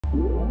Hey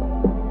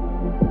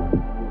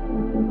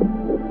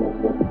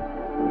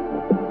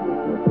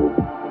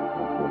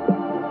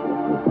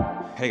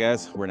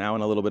guys, we're now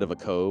in a little bit of a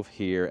cove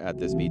here at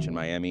this beach in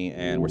Miami,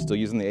 and we're still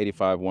using the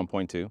 85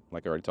 1.2,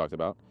 like I already talked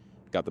about.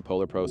 Got the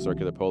Polar Pro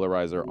circular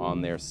polarizer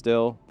on there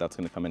still. That's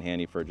gonna come in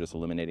handy for just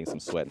eliminating some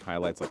sweat and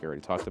highlights like I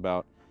already talked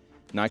about.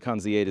 Nikon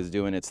Z8 is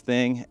doing its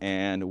thing,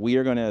 and we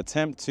are gonna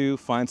attempt to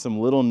find some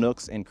little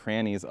nooks and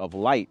crannies of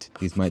light.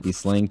 These might be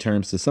slang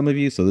terms to some of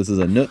you, so this is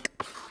a nook,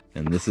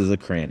 and this is a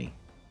cranny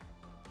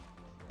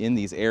in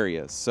these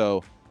areas.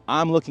 So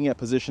I'm looking at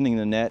positioning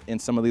the net in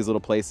some of these little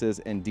places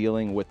and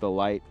dealing with the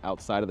light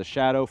outside of the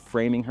shadow,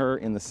 framing her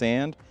in the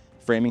sand,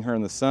 framing her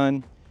in the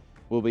sun.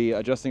 We'll be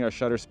adjusting our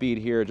shutter speed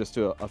here just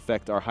to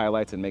affect our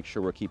highlights and make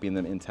sure we're keeping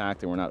them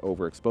intact and we're not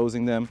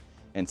overexposing them.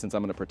 And since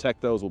I'm gonna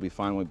protect those, we'll be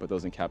fine when we put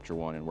those in Capture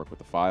One and work with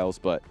the files.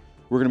 But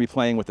we're gonna be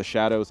playing with the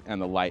shadows and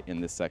the light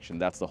in this section.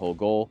 That's the whole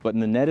goal. But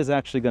the net is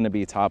actually gonna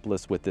be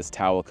topless with this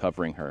towel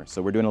covering her.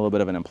 So we're doing a little bit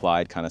of an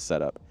implied kind of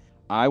setup.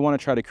 I wanna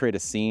try to create a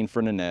scene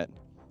for Nanette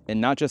and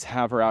not just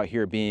have her out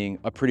here being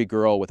a pretty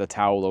girl with a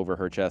towel over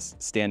her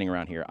chest standing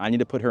around here. I need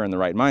to put her in the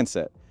right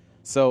mindset.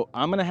 So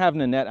I'm gonna have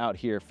Nanette out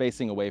here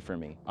facing away from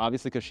me,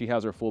 obviously because she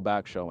has her full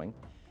back showing.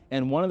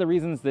 And one of the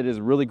reasons that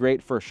is really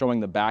great for showing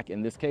the back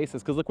in this case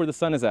is because look where the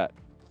sun is at.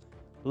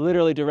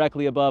 Literally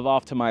directly above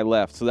off to my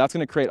left. So that's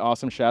gonna create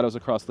awesome shadows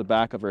across the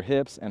back of her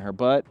hips and her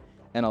butt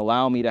and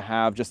allow me to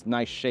have just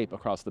nice shape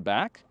across the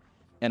back.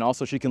 And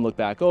also she can look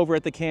back over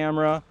at the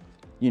camera.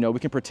 You know, we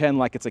can pretend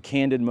like it's a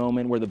candid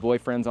moment where the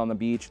boyfriend's on the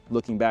beach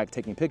looking back,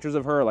 taking pictures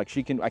of her. Like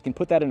I can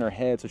put that in her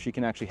head so she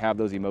can actually have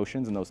those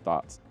emotions and those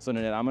thoughts. So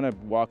Nanette, I'm gonna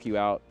walk you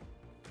out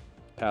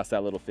past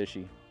that little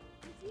fishy.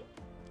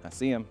 I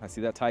see him, I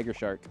see that tiger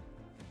shark.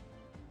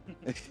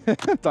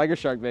 Tiger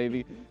shark,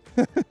 baby.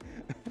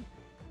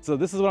 So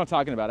this is what I'm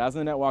talking about. As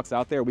Nanette walks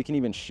out there, we can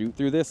even shoot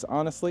through this,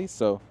 honestly.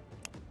 So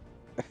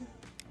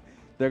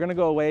they're gonna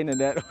go away,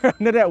 Nanette.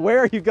 Nanette, where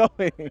are you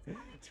going?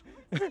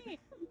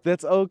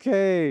 That's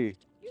okay.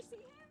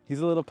 He's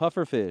a little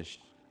puffer fish.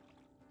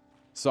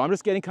 So I'm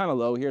just getting kind of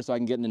low here so I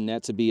can get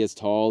Nanette to be as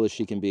tall as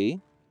she can be.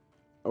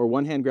 Or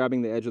one hand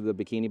grabbing the edge of the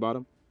bikini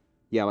bottom.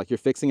 Yeah, like you're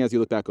fixing as you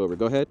look back over.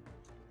 Go ahead.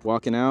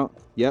 Walking out.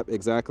 Yep,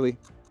 exactly.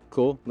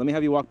 Cool. Let me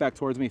have you walk back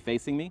towards me,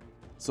 facing me.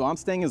 So I'm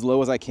staying as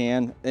low as I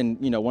can. And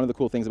you know, one of the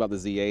cool things about the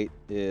Z8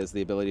 is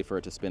the ability for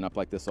it to spin up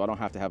like this. So I don't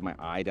have to have my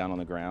eye down on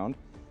the ground.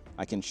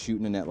 I can shoot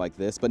Nanette like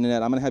this. But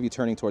Nanette, I'm gonna have you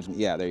turning towards me.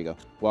 Yeah, there you go.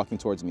 Walking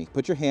towards me.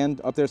 Put your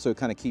hand up there so it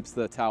kind of keeps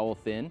the towel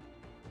thin.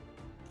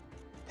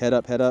 Head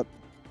up,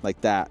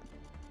 like that.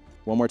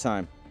 One more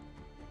time.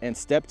 And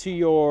step to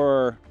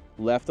your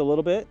left a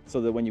little bit so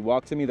that when you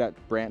walk to me, that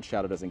branch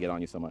shadow doesn't get on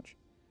you so much.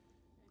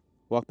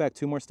 Walk back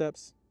 2 more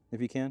steps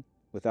if you can,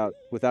 without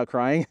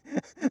crying.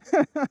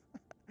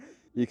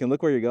 You can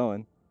look where you're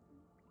going.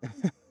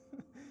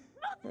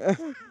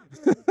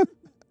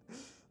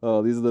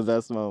 Oh, these are the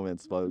best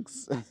moments,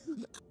 folks.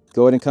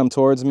 Go ahead and come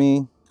towards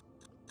me.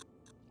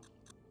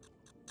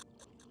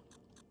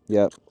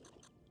 Yep.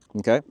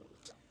 Okay.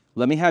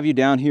 Let me have you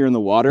down here in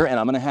the water, and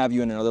I'm gonna have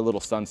you in another little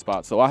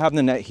sunspot. So I'll have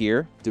Nanette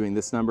here doing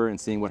this number and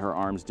seeing what her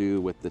arms do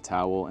with the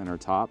towel and her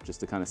top, just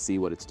to kind of see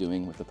what it's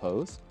doing with the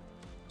pose.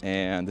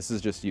 And this is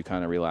just you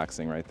kind of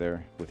relaxing right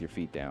there with your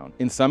feet down.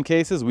 In some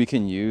cases, we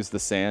can use the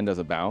sand as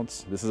a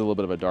bounce. This is a little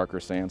bit of a darker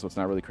sand, so it's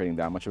not really creating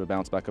that much of a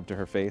bounce back up to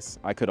her face.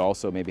 I could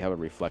also maybe have a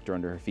reflector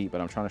under her feet,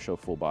 but I'm trying to show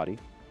full body.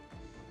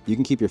 You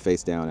can keep your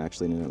face down,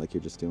 actually, Nanette, like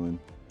you're just doing.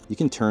 You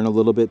can turn a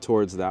little bit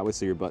towards that way,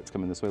 so your butt's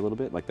coming this way a little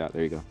bit, like that.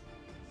 There you go.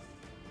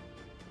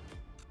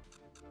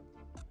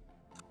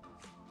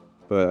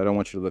 But I don't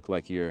want you to look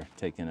like you're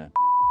taking a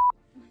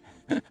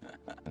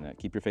and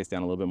keep your face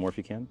down a little bit more if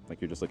you can,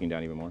 like you're just looking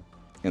down even more.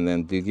 And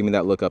then give me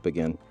that look up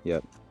again.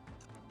 Yep.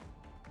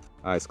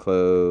 Eyes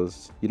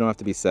closed. You don't have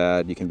to be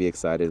sad. You can be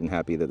excited and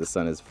happy that the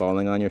sun is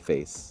falling on your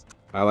face.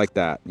 I like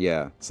that,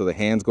 yeah. So the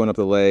hands going up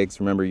the legs.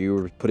 Remember, you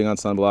were putting on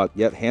sunblock.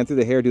 Yep, hand through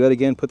the hair. Do that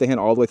again. Put the hand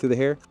all the way through the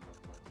hair.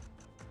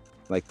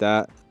 Like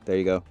that. There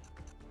you go.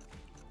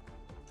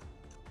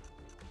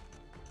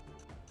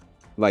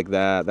 Like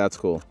that. That's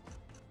cool.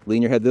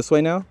 Lean your head this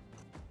way now.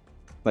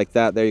 Like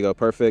that. There you go.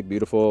 Perfect.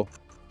 Beautiful.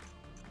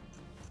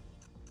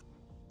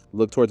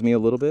 Look towards me a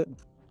little bit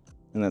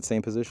in that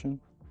same position.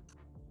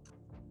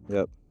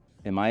 Yep.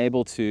 Am I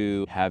able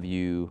to have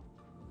you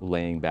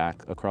laying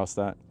back across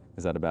that?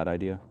 Is that a bad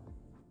idea?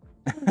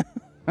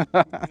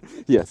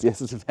 Yes,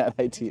 it's a bad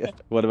idea.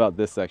 What about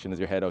this section? Is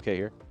your head okay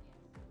here?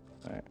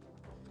 All right.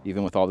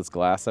 Even with all this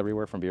glass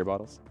everywhere from beer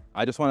bottles?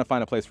 I just want to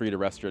find a place for you to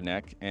rest your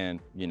neck and,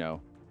 you know,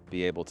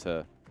 be able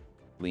to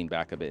lean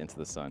back a bit into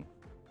the sun.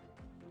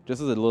 Just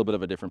as a little bit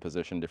of a different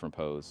position, different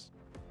pose.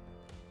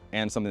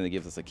 And something that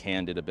gives us a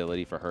candid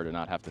ability for her to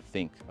not have to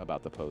think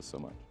about the pose so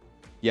much.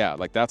 Yeah,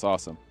 like that's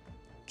awesome.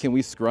 Can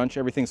we scrunch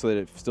everything so that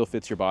it still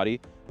fits your body,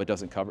 but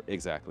doesn't cover?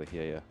 Exactly,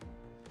 yeah.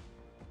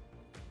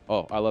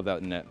 Oh, I love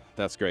that, Nanette.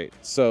 That's great.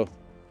 So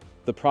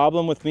the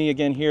problem with me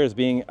again here is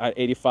being at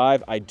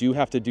 85, I do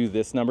have to do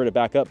this number to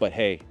back up, but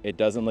hey, it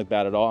doesn't look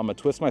bad at all. I'm gonna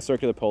twist my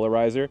circular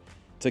polarizer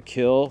to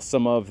kill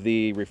some of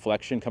the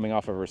reflection coming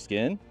off of her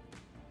skin.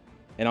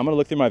 And I'm gonna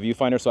look through my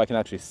viewfinder so I can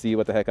actually see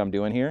what the heck I'm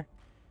doing here,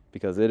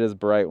 because it is a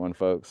bright one,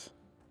 folks.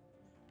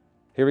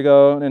 Here we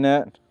go,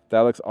 Nanette.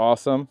 That looks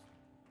awesome.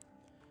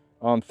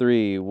 On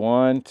 3,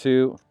 1,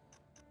 2.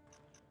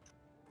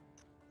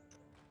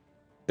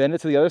 Bend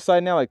it to the other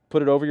side now, like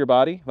put it over your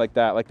body, like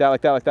that, like that,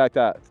 like that, like that, like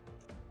that.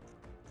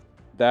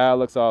 That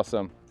looks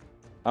awesome.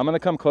 I'm gonna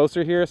come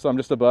closer here, so I'm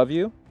just above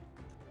you.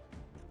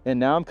 And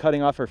now I'm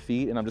cutting off her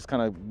feet, and I'm just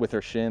kind of with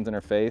her shins and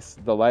her face.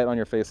 The light on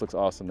your face looks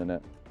awesome,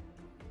 Nanette.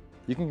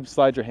 You can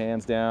slide your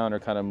hands down or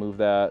kind of move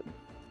that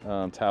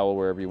towel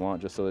wherever you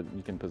want, just so that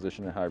you can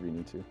position it however you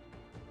need to.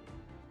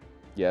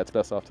 Yeah, it's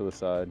best off to the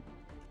side.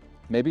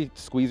 Maybe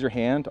squeeze your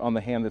hand on the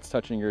hand that's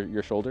touching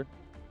your shoulder.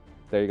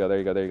 There you go, there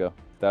you go, there you go.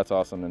 That's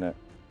awesome, Nanette.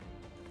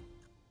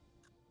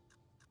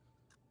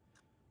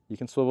 You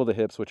can swivel the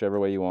hips whichever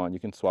way you want. You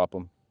can swap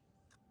them.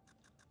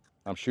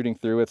 I'm shooting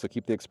through it, so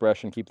keep the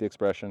expression, keep the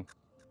expression.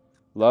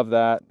 Love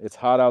that. It's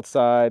hot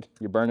outside.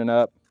 You're burning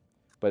up,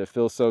 but it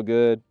feels so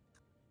good.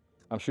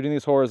 I'm shooting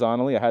these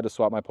horizontally. I had to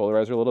swap my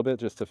polarizer a little bit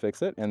just to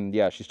fix it. And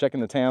yeah, she's checking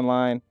the tan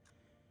line.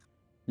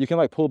 You can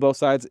like pull both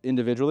sides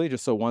individually,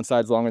 just so one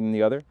side's longer than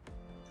the other.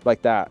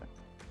 Like that.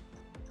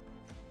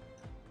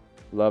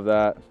 Love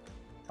that.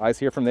 Eyes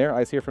here from there,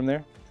 eyes here from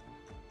there.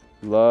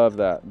 Love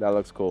that. That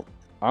looks cool.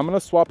 I'm gonna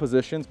swap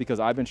positions because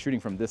I've been shooting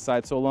from this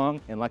side so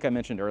long. And like I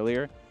mentioned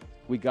earlier,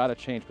 we gotta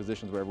change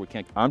positions wherever we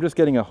can. I'm just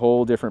getting a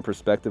whole different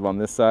perspective on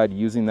this side,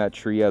 using that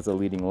tree as a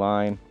leading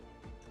line.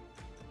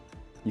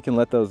 You can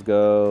let those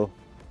go.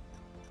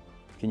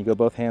 Can you go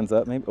both hands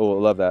up maybe? Oh, I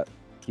love that.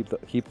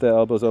 Keep the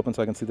elbows open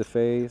so I can see the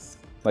face,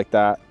 like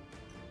that.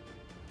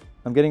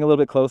 I'm getting a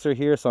little bit closer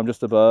here, so I'm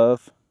just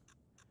above.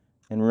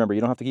 And remember,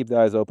 you don't have to keep the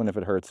eyes open if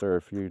it hurts or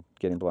if you're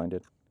getting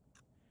blinded.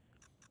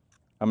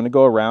 I'm gonna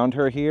go around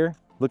her here,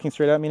 looking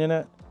straight at me,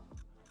 Nanette.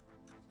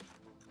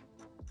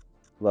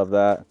 Love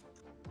that.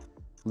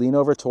 Lean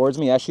over towards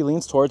me. As she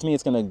leans towards me,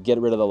 it's gonna get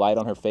rid of the light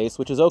on her face,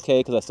 which is okay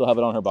because I still have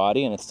it on her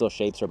body and it still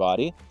shapes her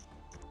body.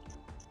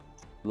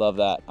 Love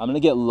that. I'm gonna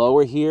get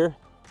lower here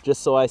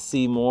just so I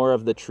see more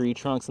of the tree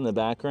trunks in the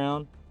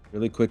background.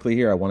 Really quickly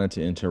here, I wanted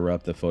to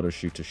interrupt the photo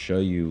shoot to show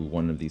you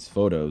one of these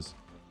photos.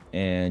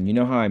 And you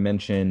know how I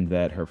mentioned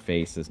that her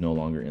face is no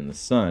longer in the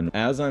sun?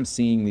 As I'm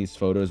seeing these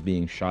photos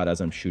being shot,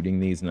 as I'm shooting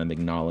these and I'm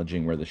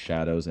acknowledging where the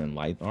shadows and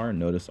light are,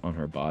 notice on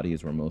her body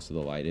is where most of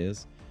the light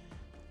is.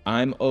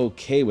 I'm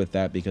okay with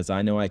that because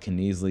I know I can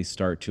easily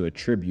start to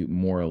attribute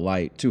more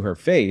light to her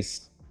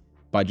face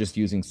by just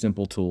using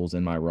simple tools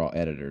in my raw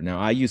editor. Now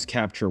I use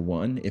Capture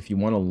One. If you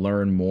want to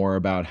learn more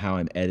about how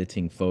I'm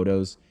editing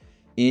photos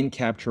in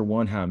Capture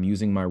One, how I'm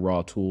using my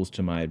raw tools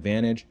to my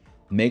advantage,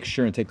 make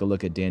sure and take a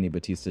look at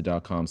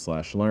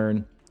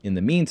dannybatista.com/learn. In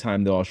the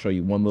meantime, though, I'll show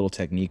you one little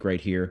technique right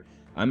here.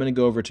 I'm gonna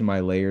go over to my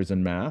layers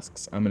and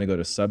masks. I'm gonna go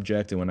to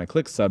subject, and when I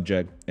click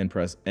subject and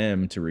press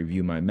M to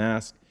review my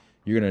mask,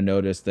 you're gonna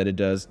notice that it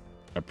does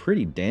a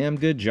pretty damn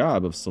good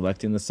job of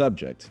selecting the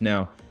subject.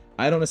 Now,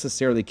 I don't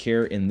necessarily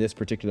care in this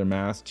particular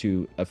mask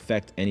to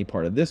affect any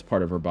part of this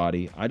part of her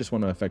body. I just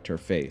want to affect her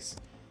face.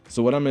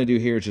 So what I'm going to do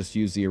here is just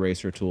use the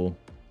eraser tool,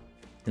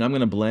 and I'm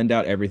going to blend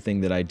out everything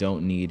that I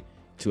don't need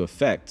to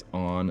affect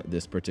on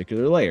this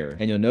particular layer.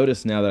 And you'll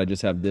notice now that I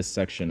just have this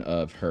section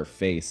of her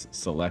face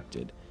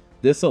selected.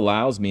 This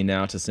allows me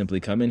now to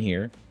simply come in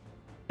here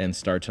and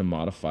start to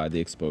modify the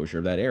exposure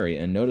of that area.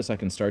 And notice I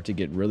can start to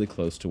get really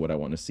close to what I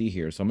want to see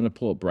here. So I'm going to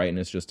pull up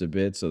brightness just a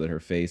bit so that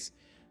her face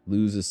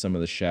loses some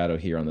of the shadow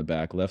here on the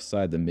back left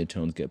side. The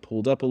midtones get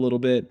pulled up a little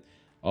bit.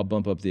 I'll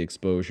bump up the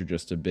exposure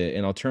just a bit,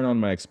 and I'll turn on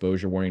my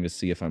exposure warning to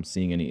see if I'm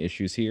seeing any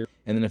issues here.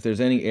 And then if there's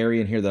any area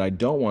in here that I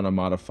don't want to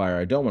modify or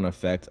I don't want to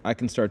affect, I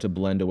can start to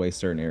blend away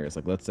certain areas.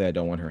 Like let's say I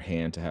don't want her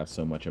hand to have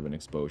so much of an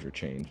exposure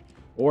change.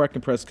 Or I can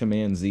press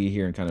Command Z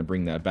here and kind of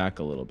bring that back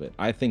a little bit.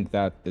 I think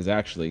that is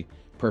actually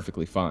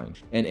perfectly fine.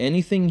 And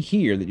anything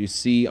here that you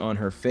see on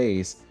her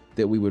face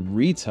that we would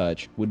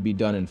retouch would be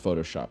done in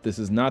Photoshop. This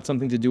is not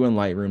something to do in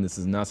Lightroom. This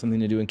is not something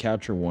to do in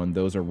Capture One.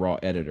 Those are raw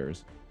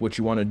editors. What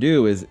you want to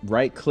do is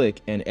right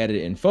click and edit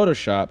it in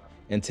Photoshop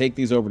and take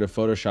these over to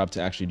Photoshop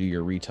to actually do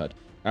your retouch.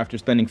 After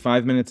spending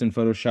 5 minutes in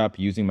Photoshop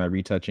using my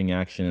retouching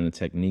action and the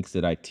techniques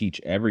that I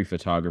teach every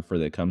photographer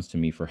that comes to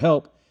me for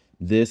help,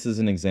 this is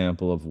an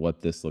example of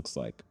what this looks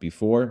like.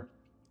 Before,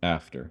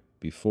 after,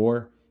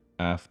 before,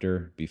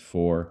 after,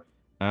 before,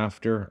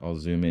 after. I'll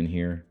zoom in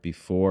here.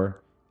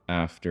 Before,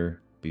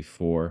 after,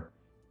 before,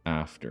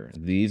 after.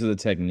 These are the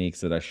techniques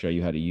that I show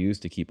you how to use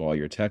to keep all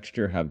your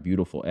texture, have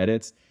beautiful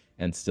edits,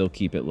 and still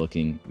keep it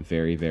looking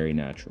very, very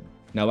natural.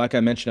 Now, like I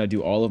mentioned, I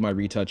do all of my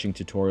retouching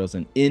tutorials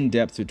and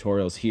in-depth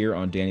tutorials here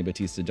on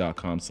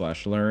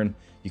dannybatista.com/learn.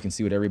 You can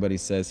see what everybody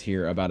says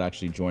here about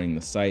actually joining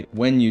the site.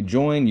 When you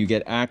join, you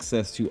get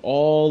access to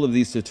all of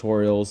these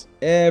tutorials,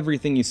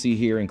 everything you see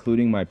here,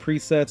 including my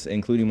presets,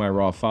 including my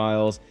raw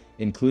files,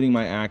 including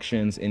my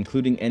actions,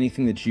 including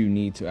anything that you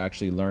need to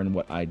actually learn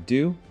what I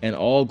do. And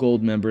all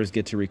gold members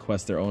get to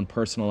request their own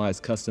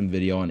personalized custom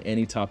video on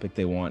any topic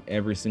they want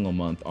every single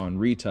month on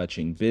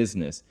retouching,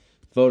 business,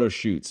 photo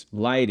shoots,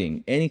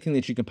 lighting, anything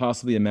that you can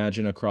possibly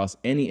imagine across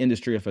any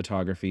industry of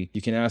photography,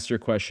 you can ask your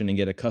question and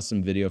get a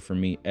custom video from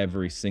me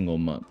every single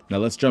month. Now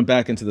let's jump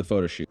back into the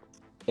photo shoot.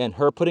 And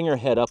her putting her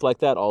head up like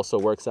that also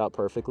works out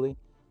perfectly.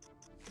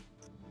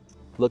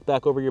 Look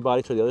back over your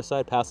body to the other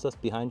side, past us,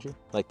 behind you,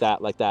 like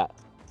that, like that.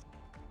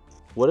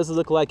 What does it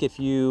look like if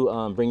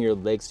you bring your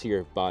legs to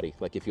your body?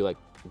 Like if you like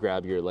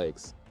grab your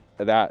legs.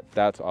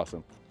 That's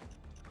awesome.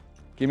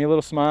 Give me a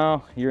little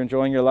smile. You're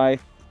enjoying your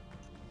life.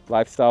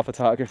 Lifestyle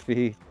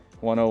photography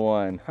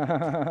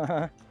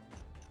 101.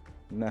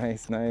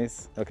 Nice,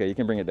 nice. Okay, you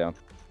can bring it down.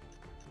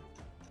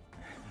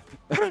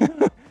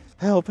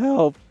 Help,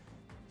 help.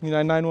 You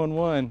know,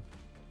 911.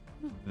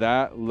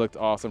 That looked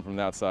awesome from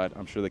that side.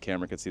 I'm sure the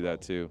camera could see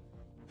that too.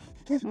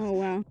 Oh,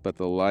 wow. But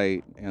the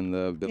light and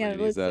the ability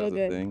to use that so as a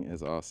good. thing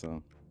is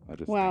awesome.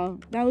 Wow,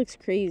 that looks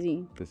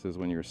crazy. This is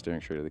when you're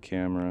staring straight at the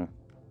camera.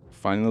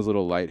 Finding those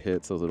little light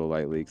hits, those little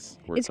light leaks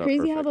works It's out crazy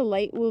perfect. how the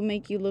light will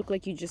make you look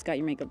like you just got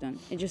your makeup done.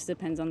 It just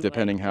depends on the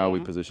Depending light. how we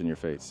position your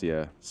face,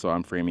 yeah. So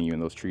I'm framing you in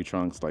those tree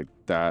trunks, like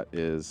that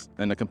is,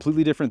 and a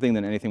completely different thing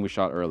than anything we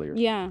shot earlier.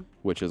 Yeah.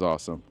 Which is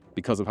awesome.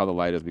 Because of how the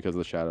light is, because of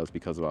the shadows,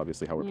 because of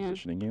obviously how we're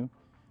positioning you.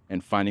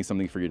 And finding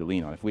something for you to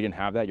lean on. If we didn't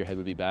have that, your head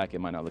would be back, it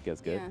might not look as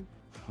good. Yeah.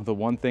 The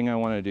one thing I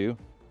want to do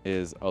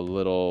is a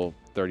little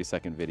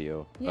 30-second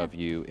video of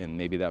you in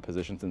maybe that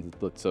position since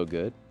it looked so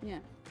good. Yeah.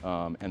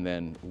 And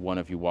then one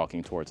of you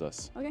walking towards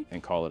us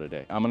and call it a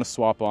day. I'm gonna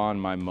swap on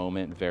my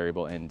moment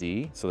variable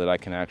ND so that I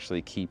can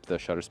actually keep the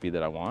shutter speed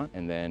that I want.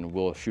 And then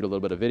we'll shoot a little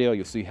bit of video.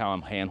 You'll see how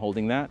I'm hand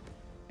holding that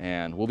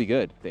and we'll be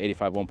good. The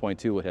 85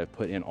 1.2 would have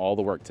put in all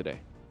the work today.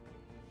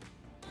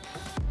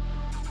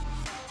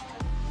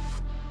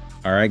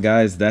 All right,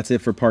 guys, that's it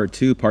for part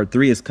 2. Part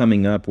 3 is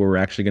coming up where we're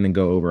actually gonna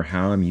go over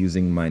how I'm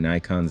using my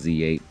Nikon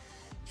Z8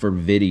 for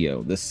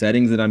video, the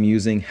settings that I'm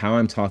using, how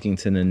I'm talking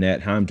to the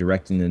net, how I'm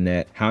directing the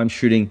net, how I'm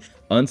shooting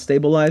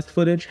unstabilized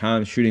footage, how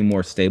I'm shooting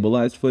more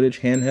stabilized footage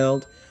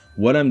handheld,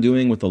 what I'm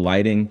doing with the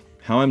lighting,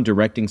 how I'm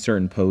directing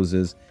certain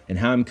poses, and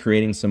how I'm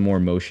creating some more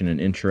motion and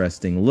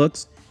interesting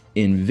looks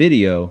in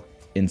video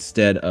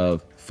instead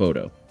of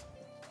photo.